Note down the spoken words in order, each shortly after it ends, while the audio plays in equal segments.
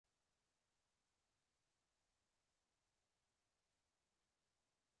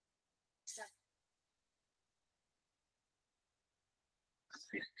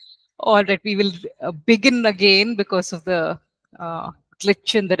All right, we will begin again because of the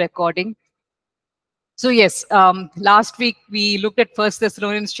glitch in the recording. So yes, last week we looked at First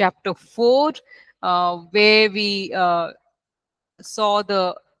Thessalonians chapter 4, where we saw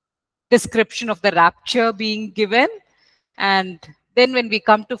the description of the rapture being given. And then when we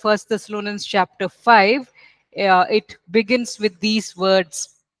come to First Thessalonians chapter 5, it begins with these words.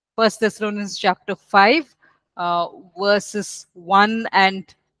 First Thessalonians chapter 5, verses 1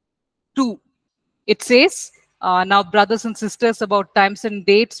 and 2. It says, now brothers and sisters, about times and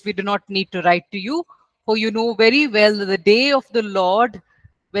dates we do not need to write to you, for you know very well that the day of the Lord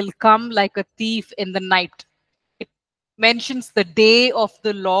will come like a thief in the night. It mentions the day of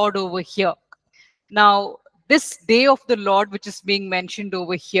the Lord over here. Now, this day of the Lord, which is being mentioned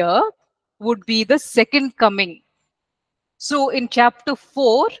over here, would be the second coming. So in chapter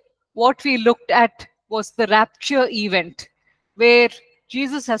 4, what we looked at was the rapture event, where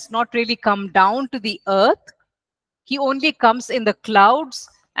Jesus has not really come down to the earth. He only comes in the clouds,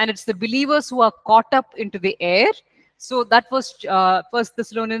 and it's the believers who are caught up into the air. So that was First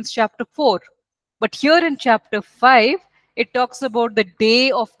Thessalonians chapter 4. But here in chapter 5, it talks about the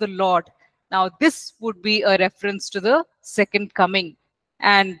day of the Lord. Now, this would be a reference to the second coming.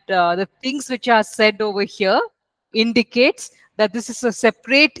 And the things which are said over here indicates that this is a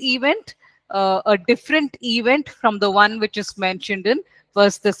separate event, a different event from the one which is mentioned in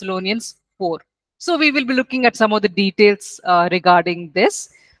First Thessalonians 4. So we will be looking at some of the details regarding this.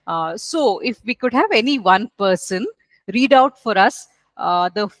 So if we could have any one person read out for us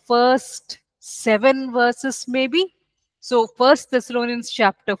the first 7 verses maybe. So First Thessalonians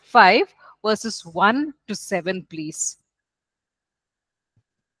chapter 5, verses 1 to 7, please.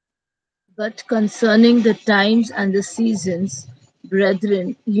 But concerning the times and the seasons,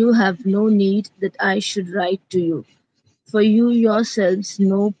 brethren, you have no need that I should write to you. For you yourselves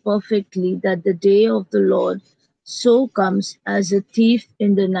know perfectly that the day of the Lord so comes as a thief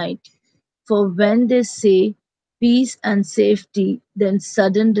in the night. For when they say peace and safety, then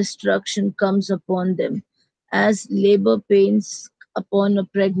sudden destruction comes upon them, as labor pains upon a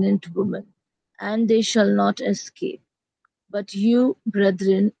pregnant woman, and they shall not escape. But you,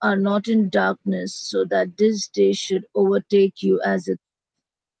 brethren, are not in darkness, so that this day should overtake you as a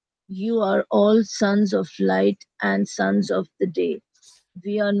you are all sons of light and sons of the day.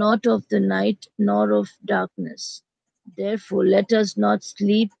 We are not of the night nor of darkness. Therefore, let us not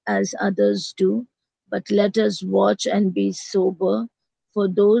sleep as others do, but let us watch and be sober. For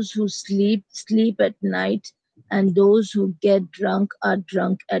those who sleep, sleep at night, and those who get drunk are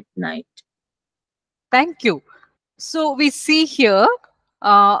drunk at night. Thank you. So we see here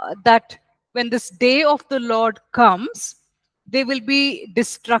that when this day of the Lord comes, there will be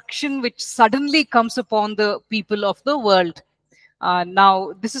destruction which suddenly comes upon the people of the world.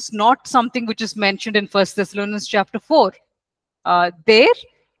 Now, this is not something which is mentioned in First Thessalonians chapter 4. There,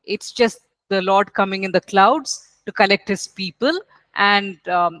 it's just the Lord coming in the clouds to collect his people, and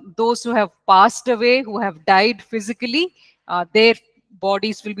those who have passed away, who have died physically, their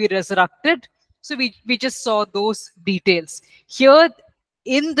bodies will be resurrected. So we just saw those details. Here,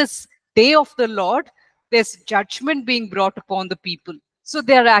 in this day of the Lord, there's judgment being brought upon the people. So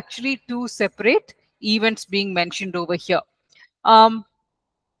there are actually 2 separate events being mentioned over here. Now,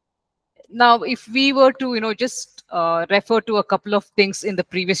 if we were to, just refer to a couple of things in the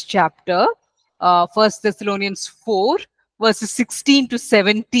previous chapter, First Thessalonians 4, verses 16 to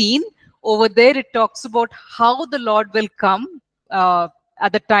 17, over there it talks about how the Lord will come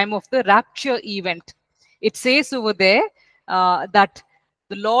at the time of the rapture event. It says over there that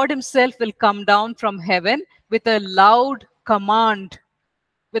the Lord himself will come down from heaven with a loud command,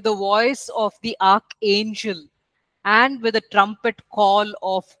 with the voice of the archangel, and with a trumpet call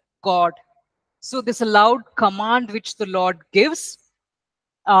of God. So there's a loud command which the Lord gives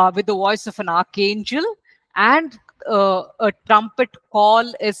with the voice of an archangel, and a trumpet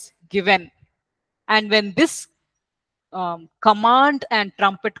call is given. And when this command and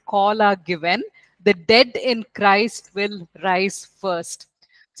trumpet call are given, the dead in Christ will rise first.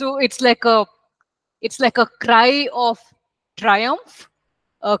 So it's like a cry of triumph,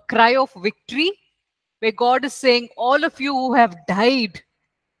 a cry of victory, where God is saying, all of you who have died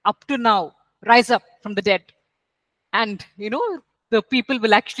up to now, rise up from the dead. And, the people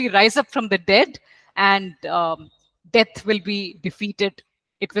will actually rise up from the dead, and death will be defeated.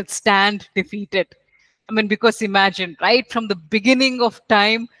 It will stand defeated. I mean, because imagine, right, from the beginning of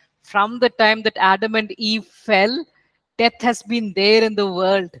time, from the time that Adam and Eve fell, death has been there in the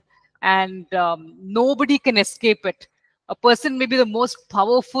world, and nobody can escape it. A person may be the most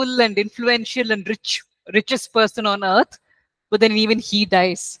powerful and influential and richest person on earth, but then even he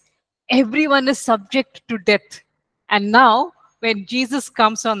dies. Everyone is subject to death. And now, when Jesus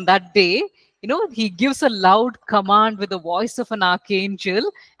comes on that day, he gives a loud command with the voice of an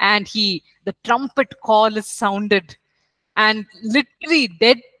archangel, and the trumpet call is sounded. And literally,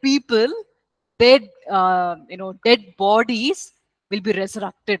 dead people, dead bodies will be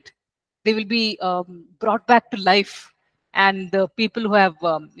resurrected. They will be brought back to life, and the people who have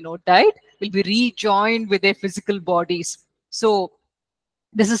died will be rejoined with their physical bodies. So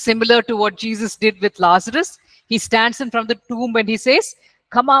this is similar to what Jesus did with Lazarus. He stands in front of the tomb and he says,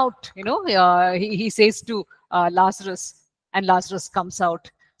 "Come out." He says to Lazarus, and Lazarus comes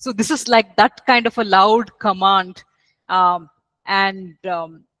out. So this is like that kind of a loud command. And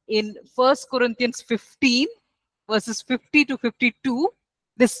in 1 Corinthians 15, verses 50 to 52,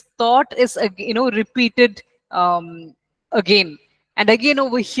 this thought is repeated again and again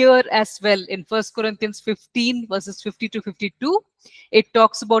over here as well. In 1 Corinthians 15, verses 50 to 52, it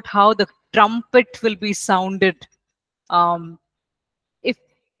talks about how the trumpet will be sounded. If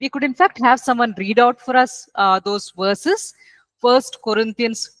we could in fact have someone read out for us those verses, 1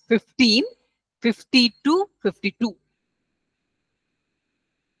 Corinthians 15, 50 to 52.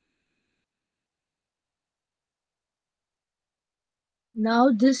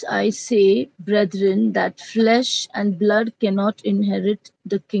 Now this I say, brethren, that flesh and blood cannot inherit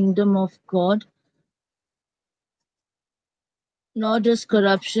the kingdom of God, nor does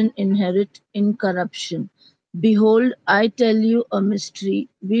corruption inherit incorruption. Behold, I tell you a mystery.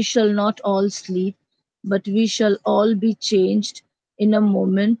 We shall not all sleep, but we shall all be changed in a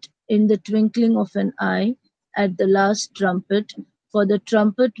moment, in the twinkling of an eye, at the last trumpet. For the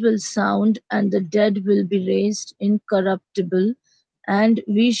trumpet will sound, and the dead will be raised incorruptible, and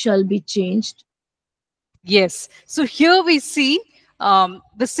we shall be changed. Yes. So here we see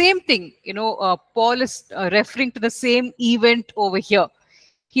the same thing. Paul is referring to the same event over here.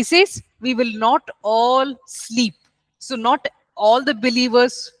 He says, we will not all sleep. So not all the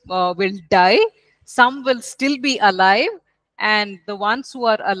believers will die. Some will still be alive. And the ones who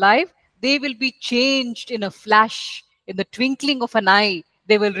are alive, they will be changed in a flash, in the twinkling of an eye.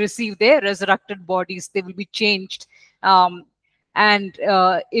 They will receive their resurrected bodies. They will be changed. And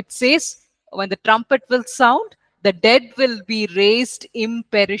it says, when the trumpet will sound, the dead will be raised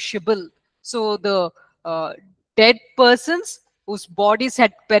imperishable. So the dead persons whose bodies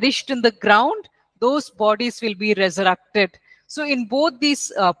had perished in the ground, those bodies will be resurrected. So in both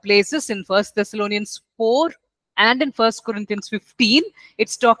these places, in 1 Thessalonians 4 and in 1 Corinthians 15,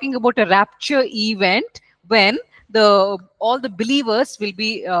 it's talking about a rapture event when all the believers will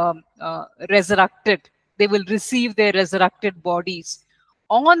be resurrected. They will receive their resurrected bodies.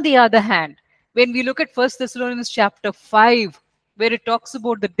 On the other hand, when we look at 1 Thessalonians chapter 5, where it talks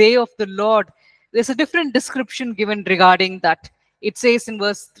about the day of the Lord, there's a different description given regarding that. It says in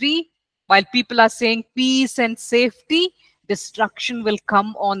verse 3, while people are saying peace and safety, destruction will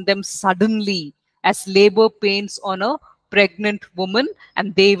come on them suddenly as labor pains on a pregnant woman,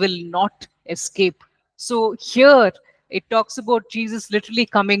 and they will not escape. So here it talks about Jesus literally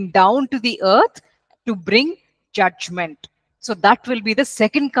coming down to the earth to bring judgment. So that will be the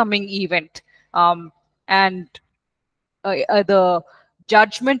second coming event. And the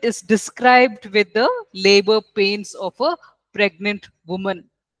judgment is described with the labor pains of a pregnant woman.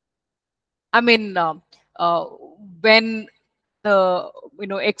 I mean, when the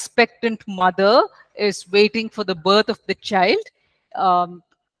expectant mother is waiting for the birth of the child, um,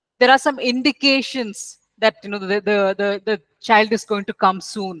 there are some indications that the child is going to come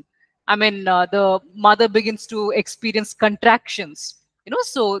soon. I mean, the mother begins to experience contractions.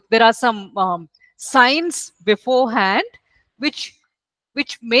 So there are some signs beforehand which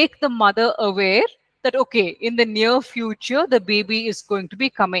make the mother aware that okay, in the near future the baby is going to be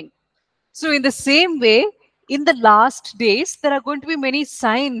coming. So in the same way, in the last days, there are going to be many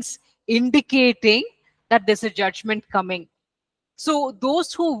signs indicating that there's a judgment coming. So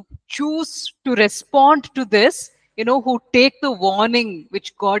those who choose to respond to this, who take the warning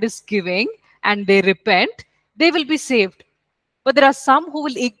which God is giving and they repent, they will be saved. But there are some who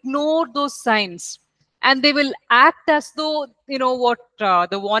will ignore those signs and they will act as though, what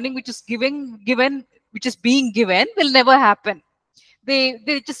the warning which is which is being given will never happen.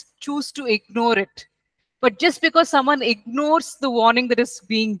 They just choose to ignore it. But just because someone ignores the warning that is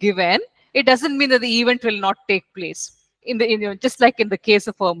being given, it doesn't mean that the event will not take place. Just like in the case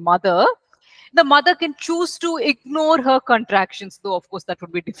of a mother, the mother can choose to ignore her contractions, though of course that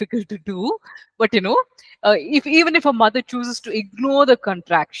would be difficult to do. But if even if a mother chooses to ignore the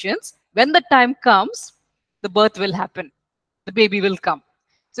contractions, when the time comes, the birth will happen, the baby will come.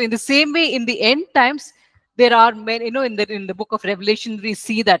 So in the same way, in the end times, There are many, in the book of Revelation, we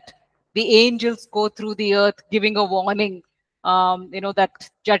see that the angels go through the earth giving a warning, that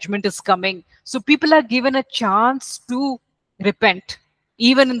judgment is coming. So people are given a chance to repent.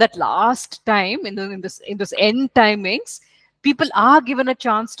 Even in that last time, in those end timings, people are given a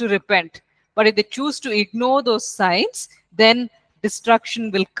chance to repent. But if they choose to ignore those signs, then destruction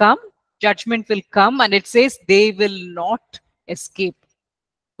will come, judgment will come, and it says they will not escape.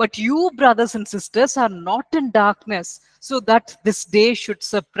 But you, brothers and sisters, are not in darkness, so that this day should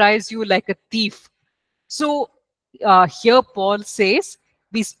surprise you like a thief. So here Paul says,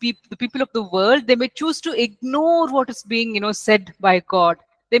 the people of the world, they may choose to ignore what is being, said by God.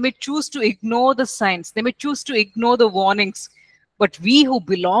 They may choose to ignore the signs. They may choose to ignore the warnings. But we who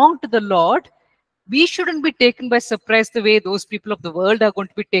belong to the Lord, we shouldn't be taken by surprise the way those people of the world are going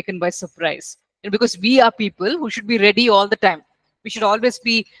to be taken by surprise. And because we are people who should be ready all the time. We should always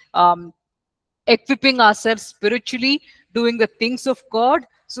be equipping ourselves spiritually, doing the things of God,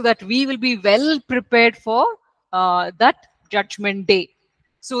 so that we will be well prepared for that judgment day.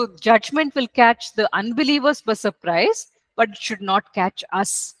 So judgment will catch the unbelievers by surprise, but it should not catch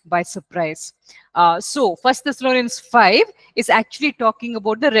us by surprise. So 1 Thessalonians 5 is actually talking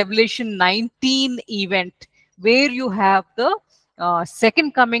about the Revelation 19 event, where you have the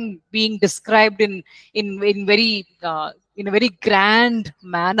second coming being described in a very grand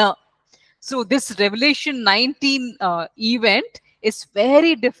manner. So this Revelation 19 event is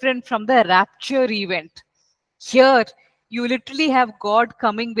very different from the rapture event. Here, you literally have God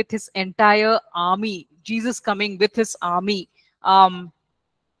coming with his entire army, Jesus coming with his army.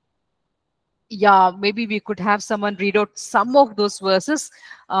 Yeah, maybe we could have someone read out some of those verses.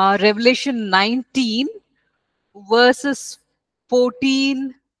 Revelation 19, verses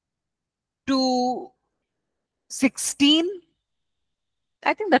 14 to 16.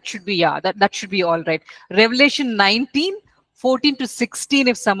 I think that should be, that should be all right. Revelation 19, 14 to 16,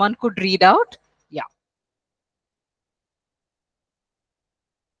 if someone could read out. Yeah.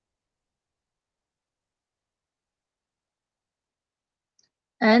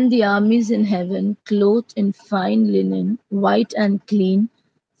 And the armies in heaven, clothed in fine linen, white and clean,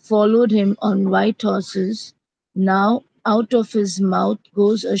 followed him on white horses. Now out of his mouth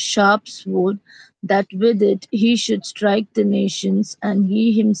goes a sharp sword, that with it he should strike the nations, and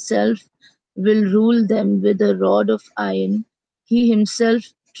he himself will rule them with a rod of iron. He himself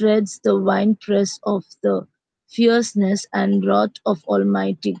treads the winepress of the fierceness and wrath of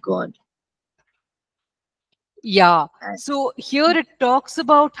Almighty God. Yeah. And So here it talks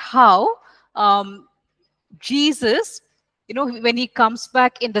about how Jesus, when he comes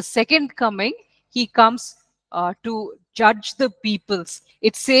back in the second coming, he comes to judge the peoples.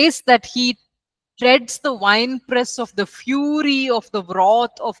 It says that he treads the winepress of the fury of the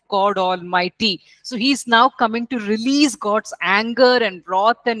wrath of God Almighty. So he's now coming to release God's anger and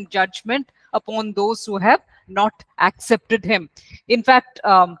wrath and judgment upon those who have not accepted him. In fact,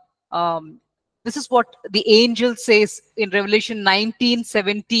 this is what the angel says in Revelation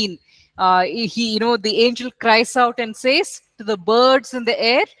 19:17. The angel cries out and says to the birds in the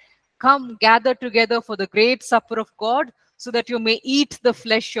air, "Come, gather together for the great supper of God, so that you may eat the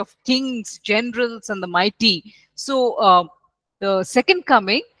flesh of kings, generals, and the mighty." So the second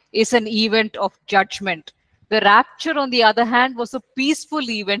coming is an event of judgment. The rapture, on the other hand, was a peaceful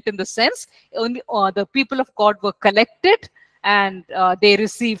event, in the sense only the people of God were collected, and they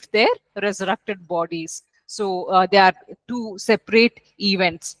received their resurrected bodies. So they are two separate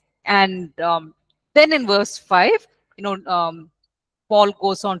events. And then in verse 5, Paul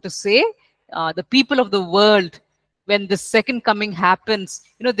goes on to say, the people of the world, when the second coming happens,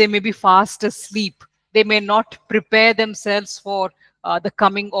 they may be fast asleep. They may not prepare themselves for the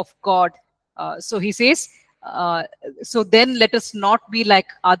coming of God. So he says, so then let us not be like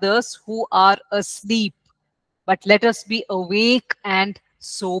others who are asleep, but let us be awake and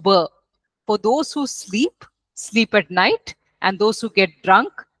sober. For those who sleep, sleep at night, and those who get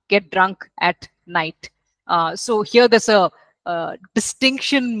drunk at night. So here there's a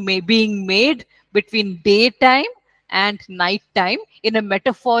distinction being made between daytime and nighttime in a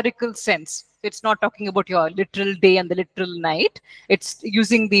metaphorical sense. It's not talking about your literal day and the literal night. It's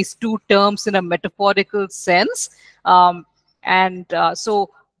using these two terms in a metaphorical sense. So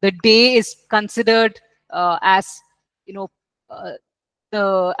the day is considered as,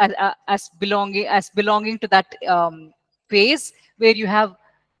 uh, as belonging to that phase where you have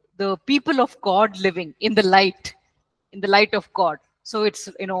the people of God living in the light of God. So it's,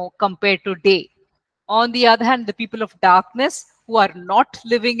 compared to day. On the other hand, the people of darkness who are not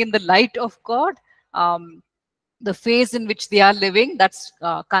living in the light of God, the phase in which they are living, that's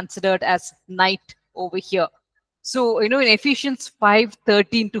considered as night over here. So, in Ephesians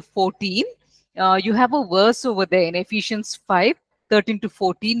 5:13 to 14, you have a verse over there in Ephesians 5:13 to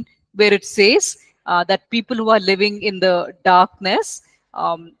 14, where it says that people who are living in the darkness,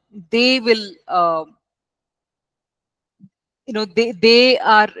 they will, they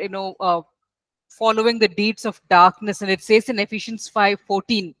are, following the deeds of darkness. And it says in Ephesians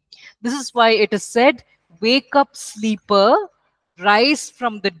 5:14, this is why it is said, wake up, sleeper, rise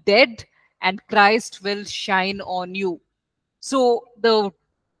from the dead, and Christ will shine on you. So the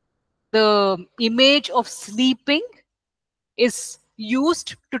image of sleeping is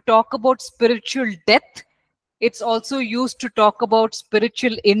used to talk about spiritual death. It's also used to talk about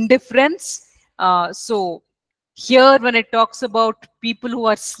spiritual indifference. So here, when it talks about people who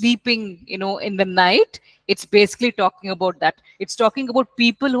are sleeping, in the night, it's basically talking about that. It's talking about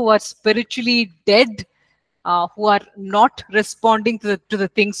people who are spiritually dead, who are not responding to the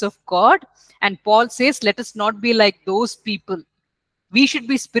things of God. And Paul says, let us not be like those people. We should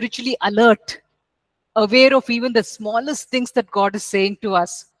be spiritually alert, aware of even the smallest things that God is saying to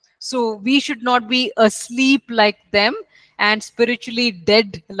us. So we should not be asleep like them and spiritually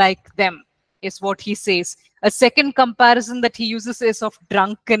dead like them, is what he says. A second comparison that he uses is of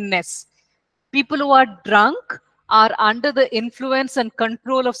drunkenness. People who are drunk are under the influence and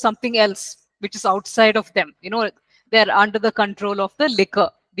control of something else, which is outside of them. They're under the control of the liquor,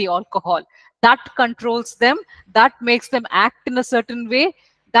 the alcohol. That controls them, that makes them act in a certain way,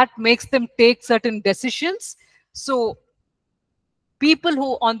 that makes them take certain decisions. So people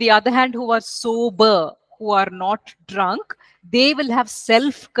who, on the other hand, who are sober, who are not drunk, they will have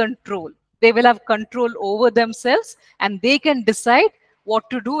self control. They will have control over themselves, and they can decide what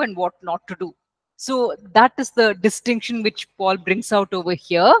to do and what not to do. So that is the distinction which Paul brings out over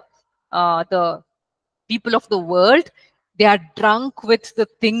here. The people of the world, they are drunk with the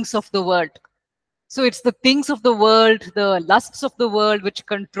things of the world. So it's the things of the world, the lusts of the world, which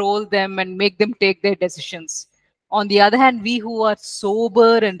control them and make them take their decisions. On the other hand, we who are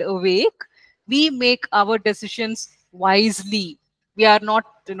sober and awake, we make our decisions wisely. We are not,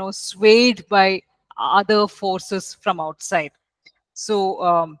 swayed by other forces from outside.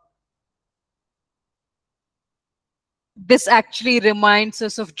 So this actually reminds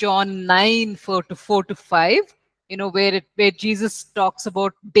us of John 9, 4 to 5, where Jesus talks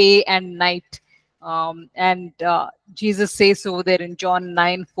about day and night. And Jesus says over there in John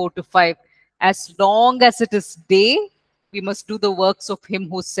 9, 4 to 5, as long as it is day, we must do the works of him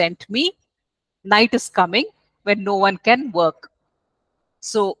who sent me. Night is coming when no one can work.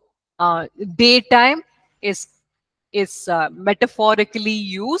 So daytime is metaphorically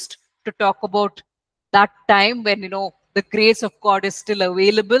used to talk about that time when the grace of God is still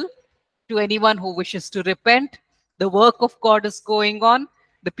available to anyone who wishes to repent. The work of God is going on.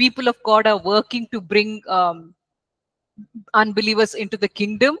 The people of God are working to bring unbelievers into the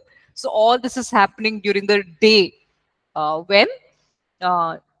kingdom. So all this is happening during the day, when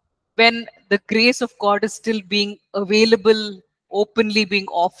uh, when the grace of God is still being available, openly being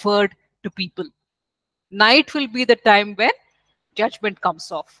offered to people. Night will be the time when judgment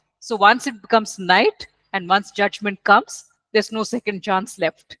comes off. So once it becomes night and once judgment comes, there's no second chance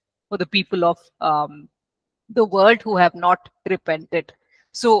left for the people of the world who have not repented.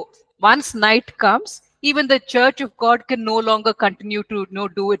 So once night comes, even the church of God can no longer continue to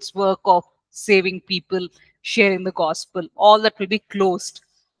do its work of saving people, sharing the gospel. All that will be closed.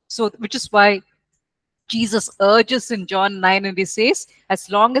 So, which is why Jesus urges in John 9, and he says, as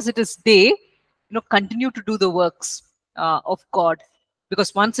long as it is day, continue to do the works of God.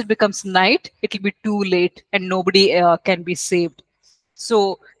 Because once it becomes night, it will be too late and nobody can be saved.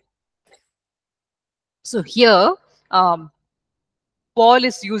 So here, Paul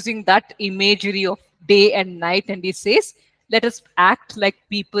is using that imagery of day and night, and he says, let us act like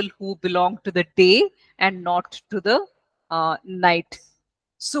people who belong to the day and not to the night.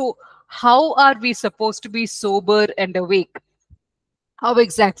 So, how are we supposed to be sober and awake? How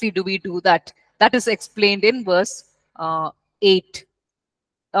exactly do we do that? That is explained in verse 8.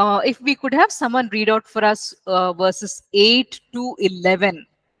 If we could have someone read out for us verses 8 to 11.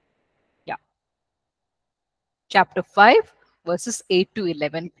 Yeah. Chapter 5, verses 8 to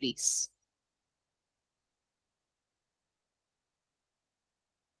 11, please.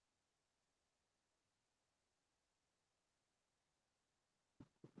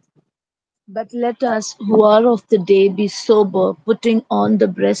 But let us who are of the day be sober, putting on the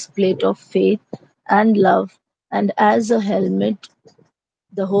breastplate of faith and love, and as a helmet,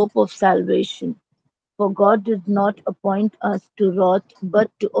 the hope of salvation. For God did not appoint us to wrath, but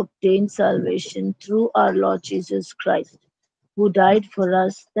to obtain salvation through our Lord Jesus Christ, who died for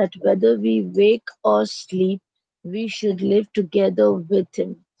us, that whether we wake or sleep, we should live together with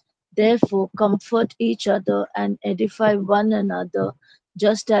him. Therefore, comfort each other and edify one another,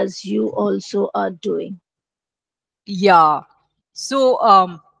 just as you also are doing. Yeah.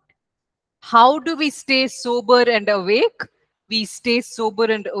 So, how do we stay sober and awake? We stay sober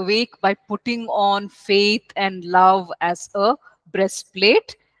and awake by putting on faith and love as a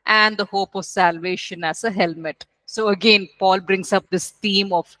breastplate and the hope of salvation as a helmet. So, again, Paul brings up this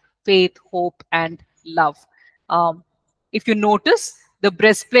theme of faith, hope, and love. Um, if you notice, the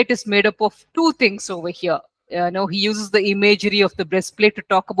breastplate is made up of two things over here. He uses the imagery of the breastplate to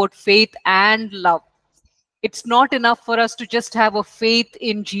talk about faith and love. It's not enough for us to just have a faith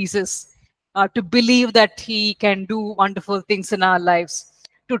in Jesus, to believe that he can do wonderful things in our lives,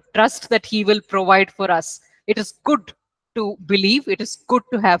 to trust that he will provide for us. It is good to believe, it is good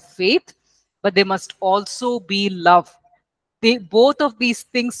to have faith, but there must also be love. Both of these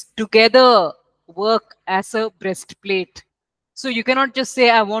things together work as a breastplate. So you cannot just say,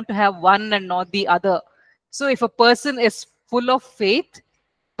 I want to have one and not the other. So if a person is full of faith,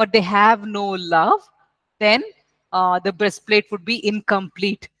 but they have no love, then the breastplate would be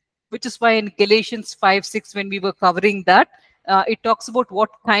incomplete. Which is why in Galatians 5:6, when we were covering that, it talks about what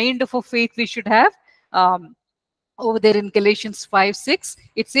kind of a faith we should have. Over there in Galatians 5:6,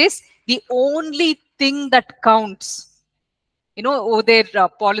 it says, the only thing that counts. Over there,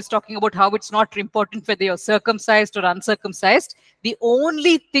 Paul is talking about how it's not important whether you're circumcised or uncircumcised. The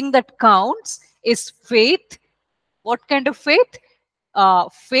only thing that counts is faith. What kind of faith?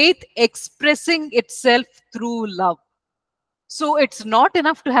 Faith expressing itself through love. So it's not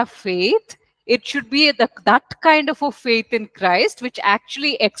enough to have faith. It should be that kind of a faith in Christ which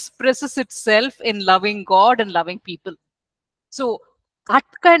actually expresses itself in loving God and loving people. So that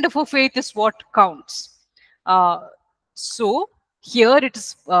kind of a faith is what counts. So here it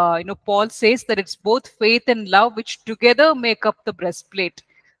is, Paul says that it's both faith and love which together make up the breastplate.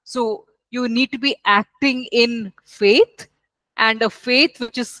 So you need to be acting in faith, and a faith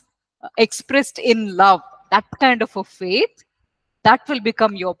which is expressed in love. That kind of a faith, that will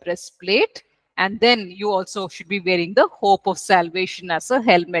become your breastplate. And then you also should be wearing the hope of salvation as a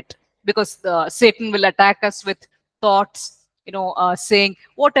helmet, because Satan will attack us with thoughts, saying,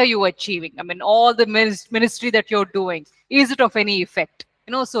 what are you achieving? I mean, all the ministry that you're doing, is it of any effect?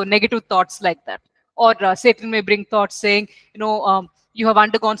 So negative thoughts like that. Or Satan may bring thoughts saying, you have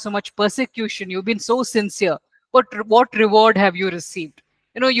undergone so much persecution, you've been so sincere, but what reward have you received?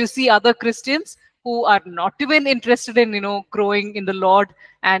 You see other Christians who are not even interested in growing in the Lord,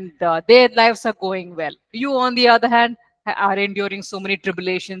 and their lives are going well. You, on the other hand, are enduring so many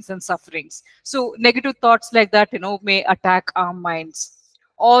tribulations and sufferings. So negative thoughts like that may attack our minds.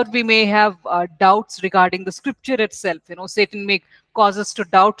 Or we may have doubts regarding the scripture itself. Satan may cause us to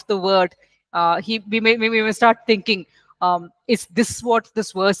doubt the word. We may start thinking, is this what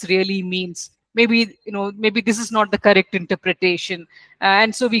this verse really means? Maybe this is not the correct interpretation.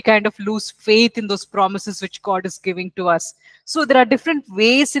 And so we kind of lose faith in those promises which God is giving to us. So there are different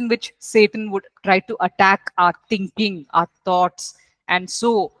ways in which Satan would try to attack our thinking, our thoughts. And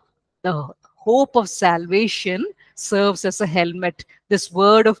so the hope of salvation serves as a helmet. This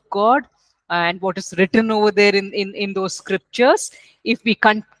word of God and what is written over there in those scriptures, if we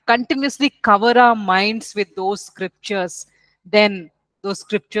continuously cover our minds with those scriptures, then those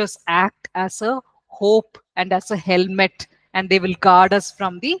scriptures act as a hope and as a helmet, and they will guard us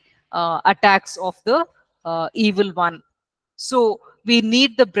from the attacks of the evil one. So we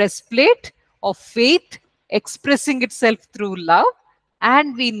need the breastplate of faith expressing itself through love,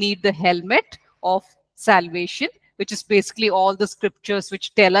 and we need the helmet of salvation, which is basically all the scriptures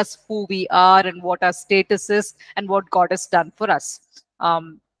which tell us who we are and what our status is and what God has done for us.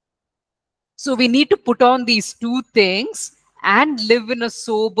 So we need to put on these two things and live in a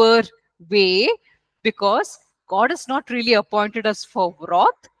sober way, because God has not really appointed us for wrath,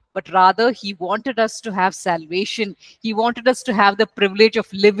 but rather he wanted us to have salvation. He wanted us to have the privilege of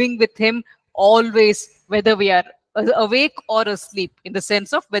living with him always, whether we are awake or asleep, in the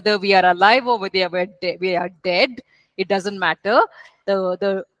sense of whether we are alive or whether we are dead. It doesn't matter.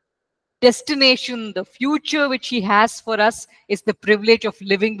 The destination, the future which he has for us is the privilege of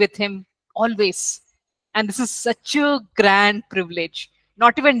living with him always. And this is such a grand privilege.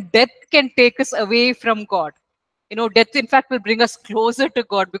 Not even death can take us away from God. Death, in fact, will bring us closer to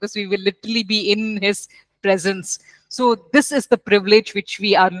God, because we will literally be in his presence. So this is the privilege which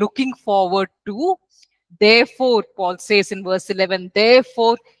we are looking forward to. Therefore, Paul says in verse 11,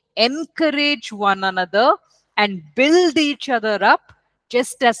 therefore, encourage one another and build each other up,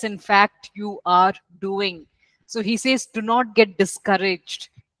 just as in fact you are doing. So he says, do not get discouraged.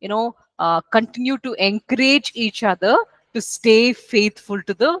 Continue to encourage each other to stay faithful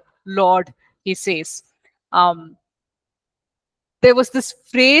to the Lord, he says. There was this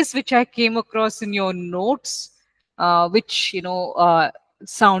phrase which I came across in your notes, which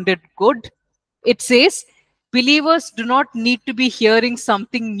sounded good. It says, believers do not need to be hearing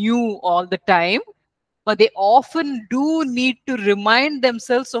something new all the time, but they often do need to remind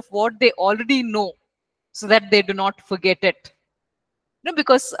themselves of what they already know so that they do not forget it.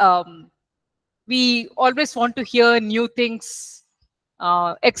 Because we always want to hear new things,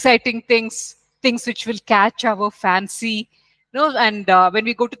 exciting things, things which will catch our fancy. And when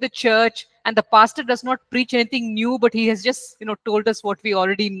we go to the church and the pastor does not preach anything new, but he has just told us what we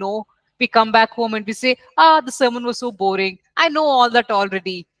already know, we come back home and we say, the sermon was so boring, I know all that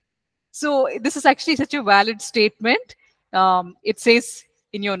already. So this is actually such a valid statement. It says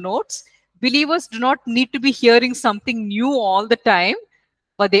in your notes, believers do not need to be hearing something new all the time,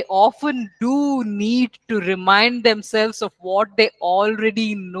 but they often do need to remind themselves of what they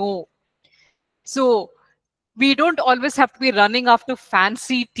already know. So we don't always have to be running after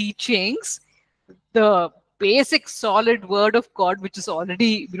fancy teachings. The basic solid word of God, which is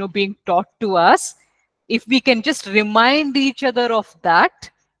already being taught to us, if we can just remind each other of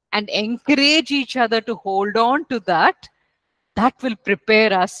that and encourage each other to hold on to that, that will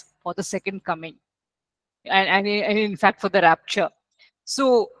prepare us for the second coming, and in fact for the rapture.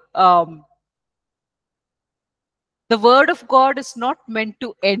 So the word of God is not meant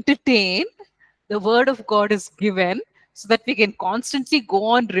to entertain. The word of God is given so that we can constantly go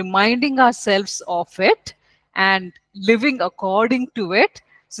on reminding ourselves of it and living according to it,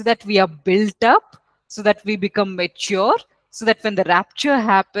 so that we are built up, so that we become mature, so that when the rapture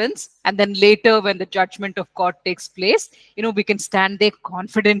happens and then later when the judgment of God takes place, we can stand there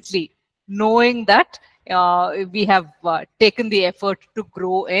confidently, knowing that we have taken the effort to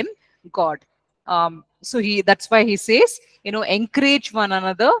grow in God. So that's why he says, encourage one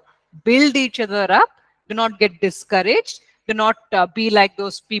another, build each other up, do not get discouraged, do not be like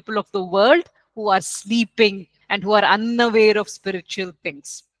those people of the world who are sleeping and who are unaware of spiritual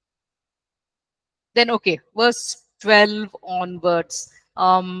things. Then, okay, verse 12 onwards.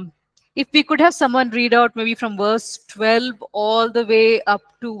 If we could have someone read out maybe from verse 12 all the way up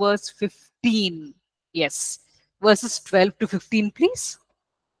to verse 15. Yes, verses 12 to 15, please.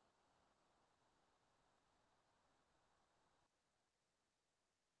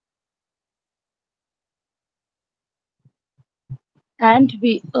 And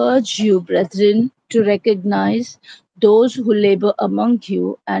we urge you, brethren, to recognize those who labor among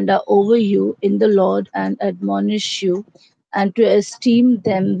you and are over you in the Lord and admonish you, and to esteem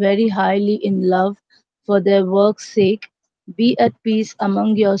them very highly in love for their work's sake. Be at peace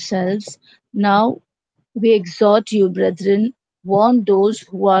among yourselves. Now we exhort you, brethren, warn those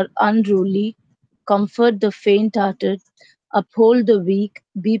who are unruly, comfort the faint hearted, uphold the weak,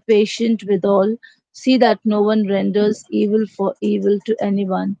 be patient with all. See that no one renders evil for evil to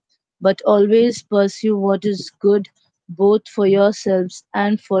anyone, but always pursue what is good, both for yourselves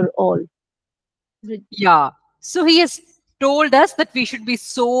and for all. Yeah. So he has told us that we should be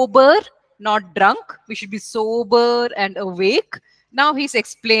sober, not drunk. We should be sober and awake. Now he's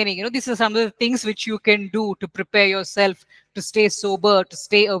explaining, these are some of the things which you can do to prepare yourself to stay sober, to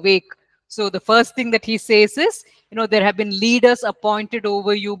stay awake. So the first thing that he says is, there have been leaders appointed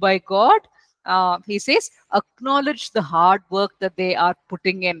over you by God. He says, acknowledge the hard work that they are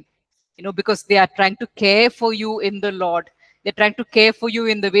putting in, because they are trying to care for you in the Lord. They're trying to care for you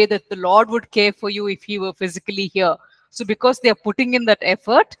in the way that the Lord would care for you if he were physically here. So because they are putting in that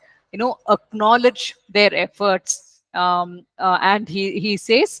effort, acknowledge their efforts. And he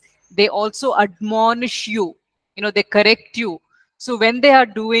says, they also admonish you, they correct you. So when they are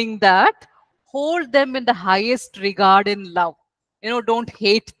doing that, hold them in the highest regard in love. Don't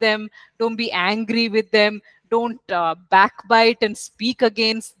hate them, don't be angry with them, don't backbite and speak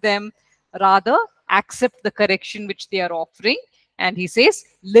against them. Rather, accept the correction which they are offering. And he says,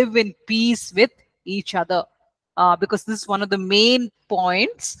 live in peace with each other. Because this is one of the main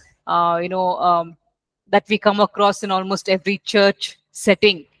points, that we come across in almost every church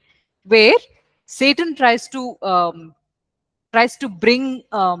setting, where Satan tries to bring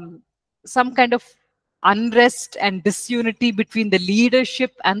some kind of unrest and disunity between the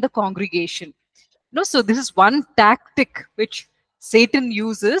leadership and the congregation. So this is one tactic which Satan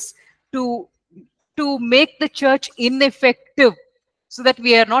uses to make the church ineffective, so that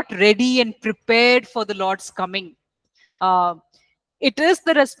we are not ready and prepared for the Lord's coming. It is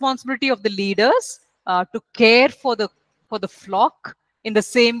the responsibility of the leaders to care for the flock in the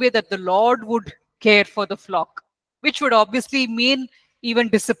same way that the Lord would care for the flock, which would obviously mean even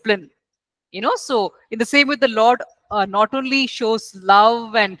discipline. So in the same way, the Lord not only shows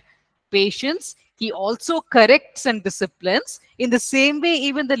love and patience, he also corrects and disciplines. In the same way,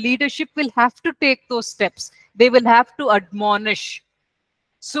 even the leadership will have to take those steps. They will have to admonish.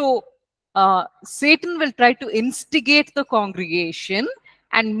 So Satan will try to instigate the congregation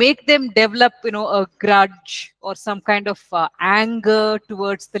and make them develop, a grudge or some kind of anger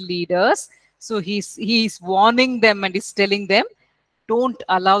towards the leaders. So he's warning them and he's telling them, don't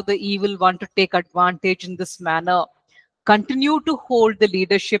allow the evil one to take advantage in this manner. Continue to hold the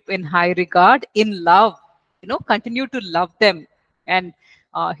leadership in high regard, in love. Continue to love them. And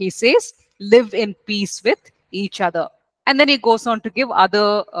he says, live in peace with each other. And then he goes on to give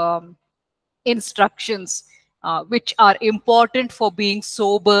other instructions, which are important for being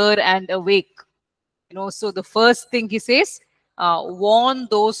sober and awake. So the first thing he says, warn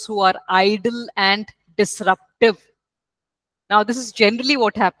those who are idle and disruptive. Now, this is generally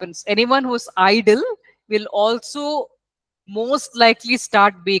what happens. Anyone who's idle will also most likely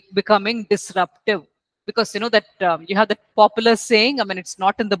start becoming disruptive, because that you have that popular saying. I mean, it's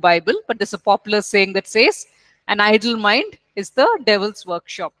not in the Bible, but there's a popular saying that says, "An idle mind is the devil's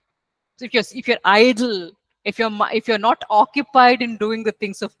workshop." So if you're idle, if you're not occupied in doing the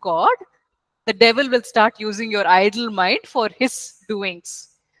things of God, the devil will start using your idle mind for his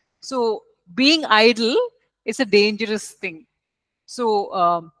doings. So being idle is a dangerous thing.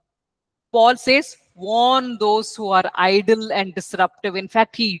 So Paul says, warn those who are idle and disruptive. In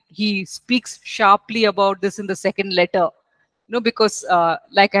fact, he speaks sharply about this in the second letter. Because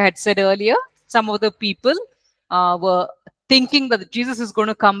like I had said earlier, some of the people were thinking that Jesus is going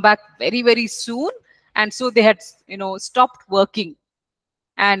to come back very, very soon. And so they had, stopped working.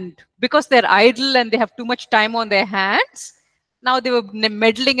 And because they're idle and they have too much time on their hands, now they were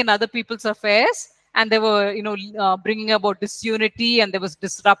meddling in other people's affairs, and they were, bringing about disunity, and there was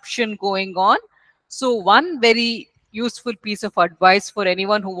disruption going on. So one very useful piece of advice for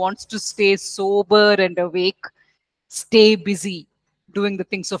anyone who wants to stay sober and awake: stay busy doing the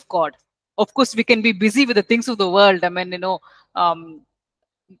things of God. Of course, we can be busy with the things of the world. I mean, um,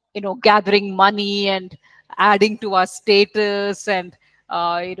 gathering money and adding to our status, and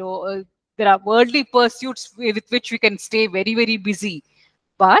there are worldly pursuits with which we can stay very, very busy.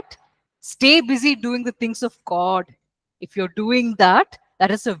 But stay busy doing the things of God. If you're doing that, that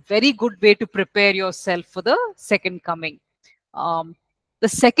is a very good way to prepare yourself for the second coming. The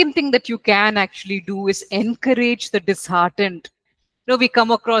second thing that you can actually do is encourage the disheartened. We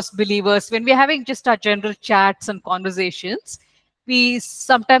come across believers when we're having just our general chats and conversations. We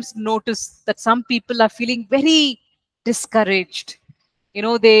sometimes notice that some people are feeling very discouraged.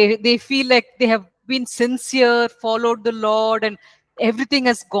 They feel like they have been sincere, followed the Lord, and everything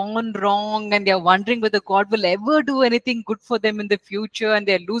has gone wrong, and they're wondering whether God will ever do anything good for them in the future, and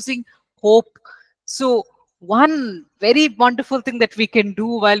they're losing hope. So one very wonderful thing that we can do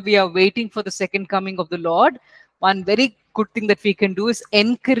while we are waiting for the second coming of the Lord, one very good thing that we can do is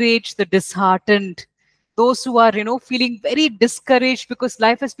encourage the disheartened. Those who are, feeling very discouraged because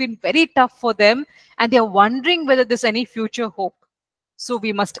life has been very tough for them, and they're wondering whether there's any future hope. So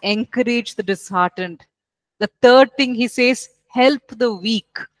we must encourage the disheartened. The third thing he says, help the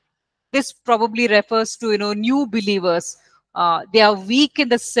weak. This probably refers to, new believers. They are weak in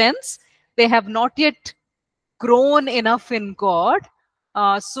the sense they have not yet grown enough in God.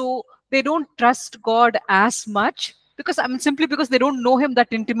 So they don't trust God as much, because simply because they don't know him that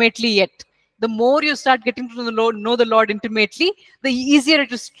intimately yet. The more you start getting to know the Lord intimately, the easier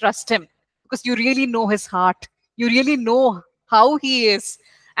it is to trust him, because you really know his heart. You really know how he is.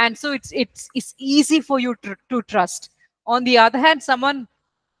 And so it's easy for you to trust. On the other hand, someone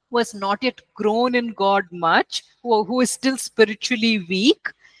who has not yet grown in God much, who is still spiritually weak,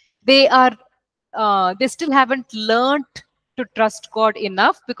 they still haven't learned to trust God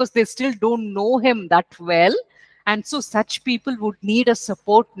enough, because they still don't know him that well. And so such people would need a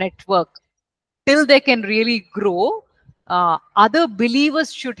support network. Till they can really grow, other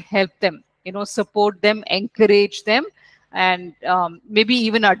believers should help them, support them, encourage them, and maybe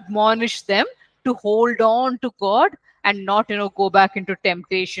even admonish them to hold on to God and not, go back into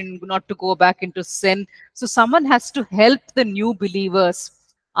temptation, not to go back into sin. So someone has to help the new believers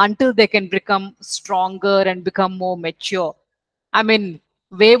until they can become stronger and become more mature. I mean,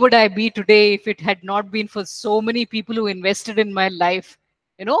 where would I be today if it had not been for so many people who invested in my life?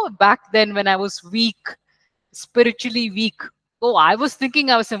 Back then when I was weak, spiritually weak. Oh, I was thinking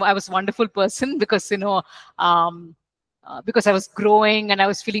I was a wonderful person, because because I was growing and I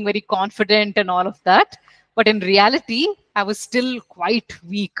was feeling very confident and all of that. But in reality, I was still quite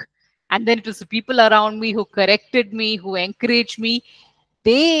weak. And then it was the people around me who corrected me, who encouraged me.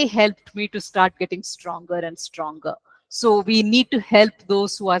 They helped me to start getting stronger and stronger. So we need to help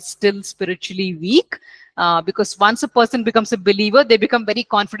those who are still spiritually weak, because once a person becomes a believer, they become very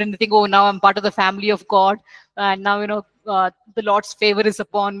confident. They think, oh, now I'm part of the family of God, and now, the Lord's favor is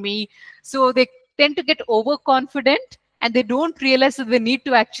upon me. So they tend to get overconfident, and they don't realize that they need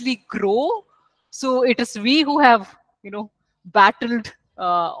to actually grow. So it is we who have, battled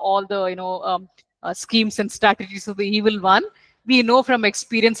all the, schemes and strategies of the evil one. We know from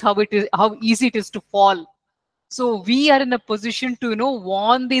experience how easy it is to fall. So we are in a position to,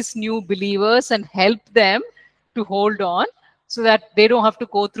 warn these new believers and help them to hold on, so that they don't have to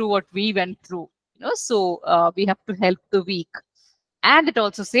go through what we went through. So we have to help the weak. And it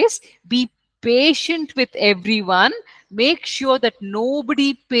also says, be patient with everyone. Make sure that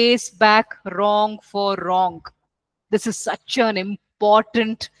nobody pays back wrong for wrong. This is such an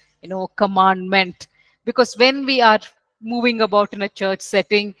important, commandment, because when we are moving about in a church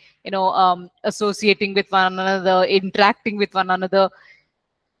setting, associating with one another, interacting with one another,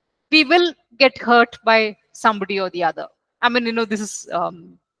 we will get hurt by somebody or the other. I mean, this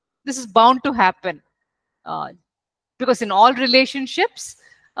is bound to happen, uh, because in all relationships,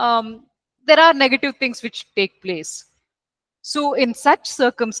 there are negative things which take place. So in such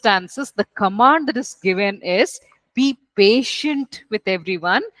circumstances, the command that is given is, be patient with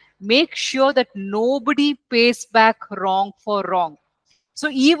everyone. Make sure that nobody pays back wrong for wrong. So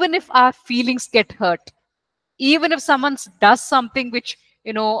even if our feelings get hurt, even if someone does something which,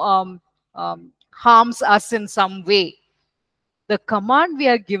 harms us in some way, the command we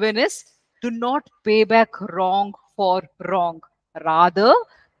are given is, do not pay back wrong for wrong. Rather,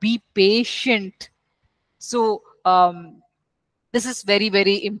 be patient. So this is very,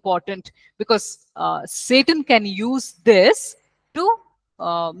 very important, because Satan can use this to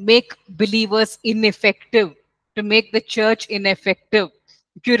make believers ineffective, to make the church ineffective.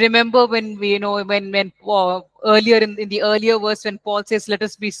 If you remember, when we, when earlier in the earlier verse, when Paul says, let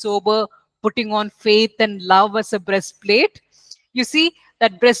us be sober, putting on faith and love as a breastplate. You see,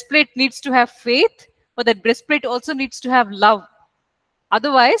 that breastplate needs to have faith, but that breastplate also needs to have love.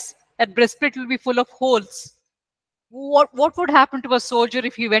 Otherwise, that breastplate will be full of holes. What would happen to a soldier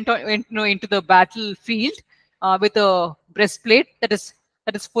if he went into the battlefield with a breastplate that is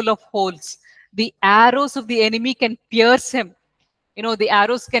full of holes? The arrows of the enemy can pierce him. The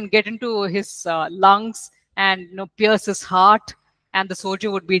arrows can get into his lungs and, pierce his heart, and the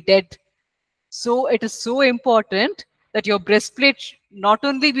soldier would be dead. So it is so important that your breastplate not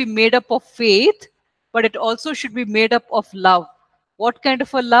only be made up of faith, but it also should be made up of love. What kind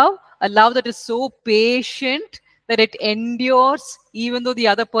of a love? A love that is so patient that it endures even though the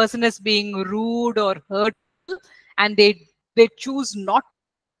other person is being rude or hurtful, and they choose not.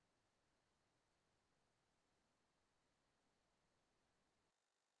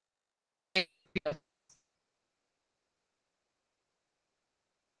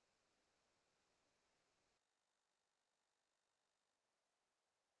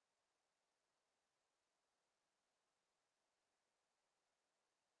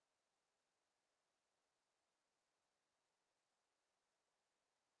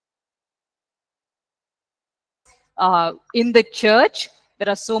 In the church, there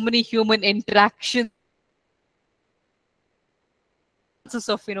are so many human interactions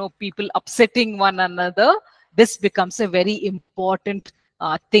of, people upsetting one another. This becomes a very important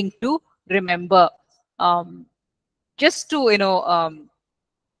thing to remember. Just to,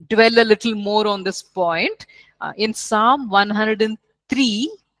 dwell a little more on this point, in Psalm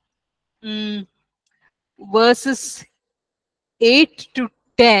 103, verses 8 to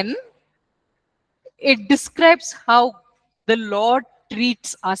 10, it describes how the Lord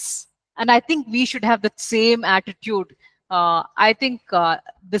treats us. And I think we should have the same attitude. I think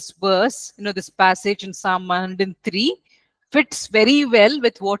this verse, this passage in Psalm 103 fits very well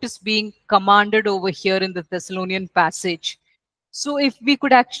with what is being commanded over here in the Thessalonian passage. So if we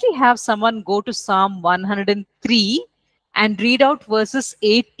could actually have someone go to Psalm 103 and read out verses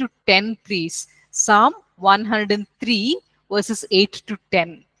 8 to 10, please. Psalm 103, verses 8 to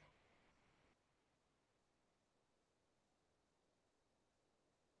 10.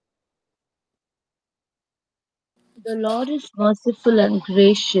 The Lord is merciful and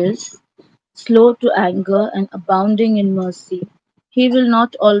gracious, slow to anger and abounding in mercy. He will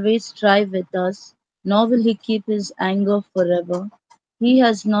not always strive with us, nor will he keep his anger forever. He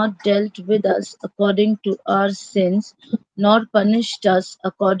has not dealt with us according to our sins, nor punished us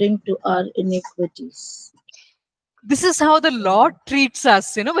according to our iniquities. This is how the Lord treats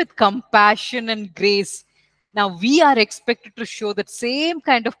us, with compassion and grace. Now we are expected to show that same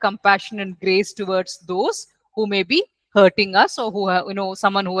kind of compassion and grace towards those who may be hurting us, or who have,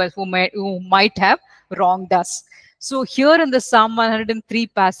 someone who might have wronged us. So here in the Psalm 103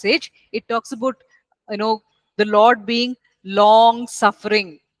 passage, it talks about, the Lord being long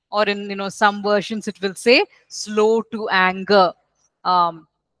suffering, or in, some versions it will say slow to anger.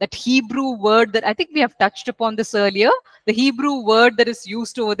 That Hebrew word that I think we have touched upon this earlier, the Hebrew word that is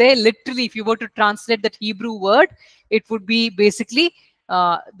used over there, literally, if you were to translate that Hebrew word, it would be basically,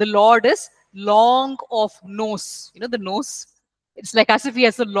 the Lord is long of nose. The nose. It's like as if he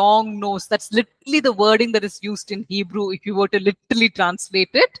has a long nose. That's literally the wording that is used in Hebrew, if you were to literally translate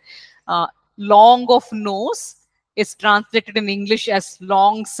it. Long of nose is translated in English as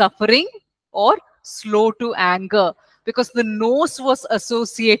long suffering or slow to anger, because the nose was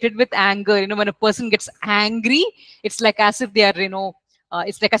associated with anger. When a person gets angry, it's like as if they are,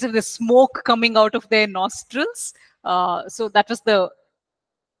 it's like as if there's smoke coming out of their nostrils. So that was the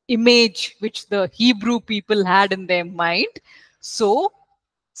image which the Hebrew people had in their mind. So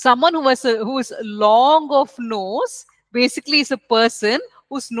someone who is long of nose basically is a person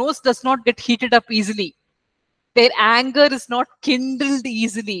whose nose does not get heated up easily. Their anger is not kindled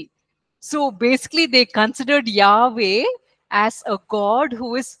easily. So basically, they considered Yahweh as a God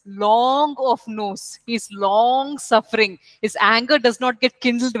who is long of nose. He's long suffering. His anger does not get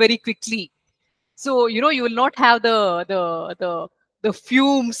kindled very quickly. So you will not have the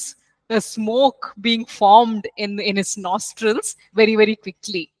fumes, the smoke being formed in his nostrils very, very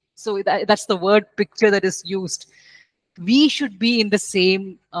quickly. So that's the word picture that is used. We should be in the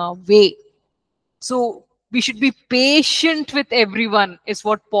same way. So we should be patient with everyone, is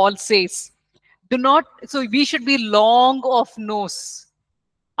what Paul says. So we should be long of nose.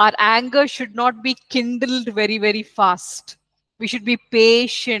 Our anger should not be kindled very, very fast. We should be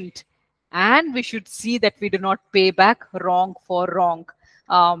patient, and we should see that we do not pay back wrong for wrong.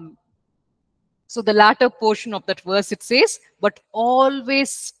 So the latter portion of that verse, it says, but always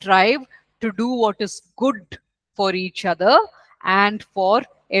strive to do what is good for each other and for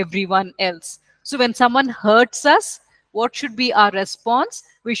everyone else. So when someone hurts us, what should be our response?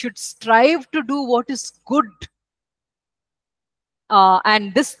 We should strive to do what is good.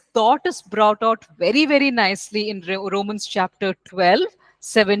 And this thought is brought out very, very nicely in Romans chapter 12,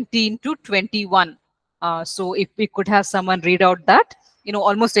 17 to 21. So if we could have someone read out that,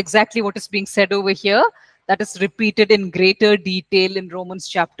 almost exactly what is being said over here, that is repeated in greater detail in Romans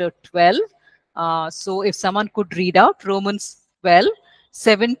chapter 12. So if someone could read out Romans 12,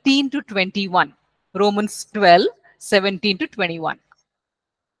 17 to 21. Romans 12, 17 to 21.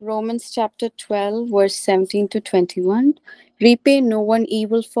 Romans chapter 12, verse 17 to 21. Repay no one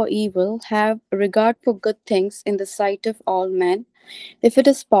evil for evil, have regard for good things in the sight of all men. If it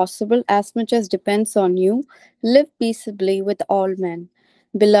is possible, as much as depends on you, live peaceably with all men.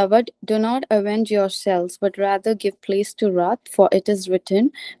 Beloved, do not avenge yourselves, but rather give place to wrath, for it is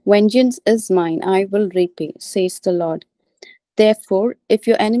written, vengeance is mine, I will repay, says the Lord. Therefore, if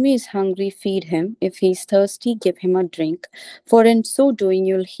your enemy is hungry, feed him. If he is thirsty, give him a drink. For in so doing,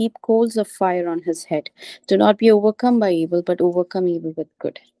 you'll heap coals of fire on his head. Do not be overcome by evil, but overcome evil with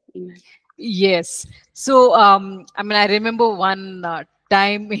good. Amen. Yes. So, I remember one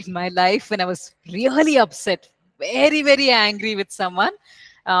time in my life when I was really upset, very, very angry with someone,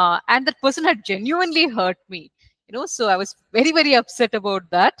 and that person had genuinely hurt me. So I was very, very upset about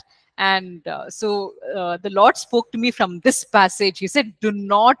that. And the Lord spoke to me from this passage. He said, "Do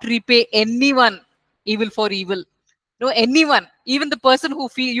not repay anyone evil for evil." Anyone, even the person who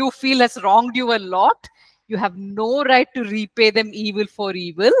you feel has wronged you a lot, you have no right to repay them evil for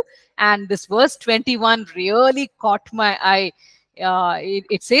evil. And this verse 21 really caught my eye.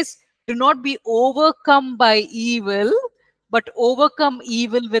 It says, do not be overcome by evil, but overcome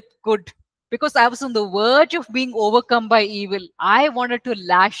evil with good. Because I was on the verge of being overcome by evil. I wanted to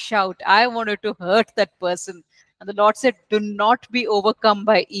lash out. I wanted to hurt that person. And the Lord said, do not be overcome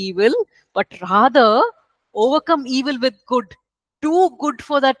by evil, but rather overcome evil with good. Do good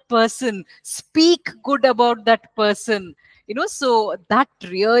for that person. Speak good about that person. So that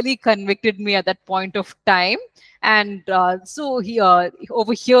really convicted me at that point of time. And so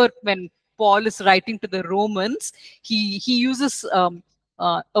over here, when Paul is writing to the Romans, he uses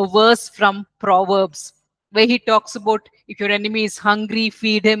a verse from Proverbs, where he talks about, if your enemy is hungry,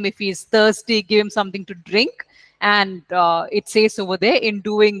 feed him. If he is thirsty, give him something to drink. And it says over there, in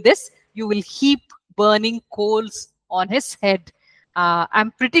doing this, you will heap burning coals on his head.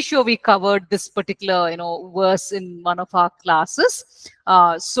 I'm pretty sure we covered this particular, verse in one of our classes.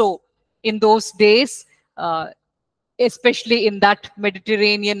 So in those days, especially in that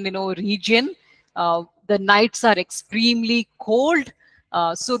Mediterranean, region, the nights are extremely cold.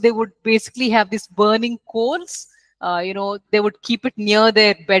 So they would basically have these burning coals. They would keep it near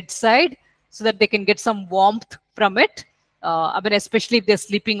their bedside so that they can get some warmth from it. I mean, especially if they're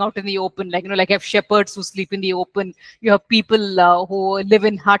sleeping out in the open, like I have shepherds who sleep in the open. You have people who live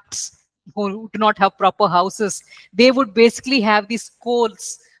in huts, who do not have proper houses. They would basically have these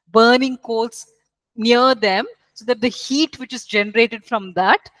coals, burning coals, near them, so that the heat which is generated from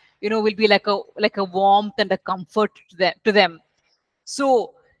that, will be like a warmth and a comfort to them.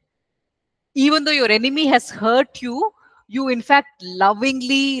 So even though your enemy has hurt you, you in fact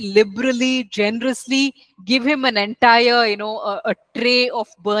lovingly, liberally, generously give him an entire, a tray of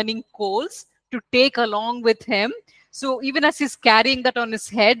burning coals to take along with him. So even as he's carrying that on his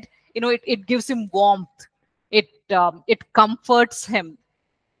head, it gives him warmth. It comforts him.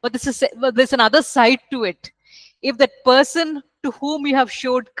 But there's another side to it. If that person to whom you have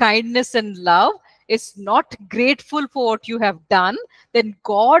showed kindness and love is not grateful for what you have done, then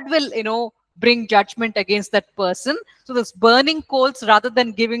God will, bring judgment against that person. So those burning coals, rather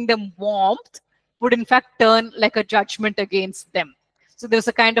than giving them warmth, would in fact turn like a judgment against them. So there's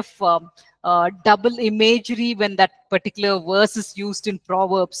a kind of double imagery when that particular verse is used in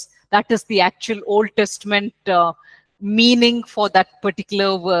Proverbs. That is the actual Old Testament meaning for that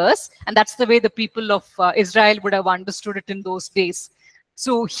particular verse. And that's the way the people of Israel would have understood it in those days.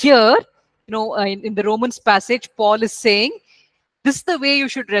 So here, in the Romans passage, Paul is saying, this is the way you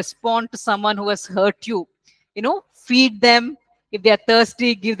should respond to someone who has hurt you. Feed them. If they are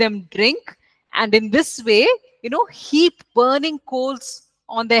thirsty, give them drink. And in this way, heap burning coals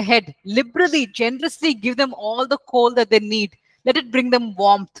on their head. Liberally, generously give them all the coal that they need. Let it bring them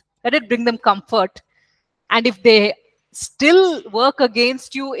warmth. Let it bring them comfort. And if they still work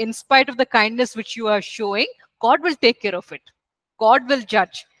against you in spite of the kindness which you are showing, God will take care of it. God will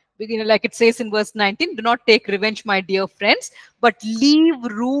judge. Like it says in verse 19, do not take revenge, my dear friends, but leave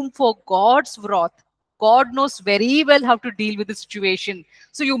room for God's wrath. God knows very well how to deal with the situation.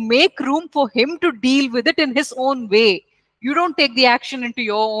 So you make room for him to deal with it in his own way. You don't take the action into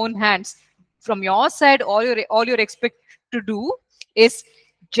your own hands. From your side, all you're expected to do is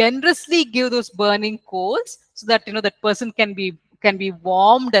generously give those burning coals so that that person can be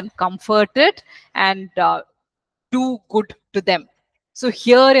warmed and comforted and do good to them. So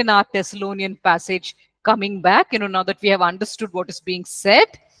here in our Thessalonian passage, coming back, now that we have understood what is being said,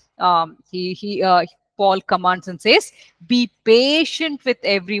 Paul commands and says, be patient with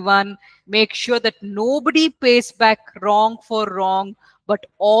everyone. Make sure that nobody pays back wrong for wrong, but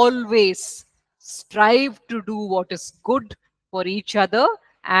always strive to do what is good for each other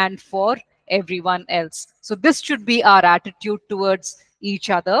and for everyone else. So this should be our attitude towards each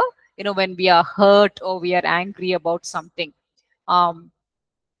other, when we are hurt or we are angry about something.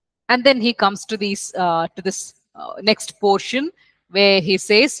 And then he comes to this next portion where he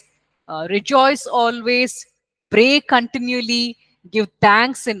says, rejoice always, pray continually, give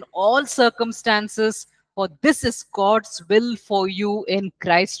thanks in all circumstances, for this is God's will for you in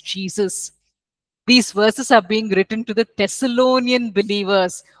Christ Jesus. These verses are being written to the Thessalonian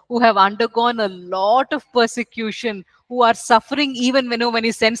believers who have undergone a lot of persecution, who are suffering even when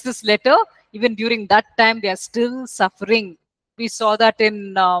he sends this letter. Even during that time, they are still suffering. We saw that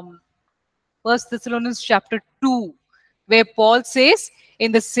in 1 Thessalonians chapter 2, where Paul says,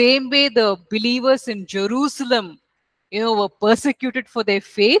 in the same way the believers in Jerusalem, were persecuted for their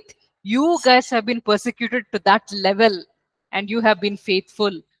faith, you guys have been persecuted to that level and you have been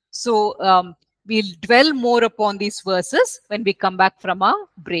faithful. So we'll dwell more upon these verses when we come back from our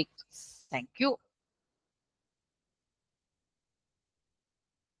break. Thank you.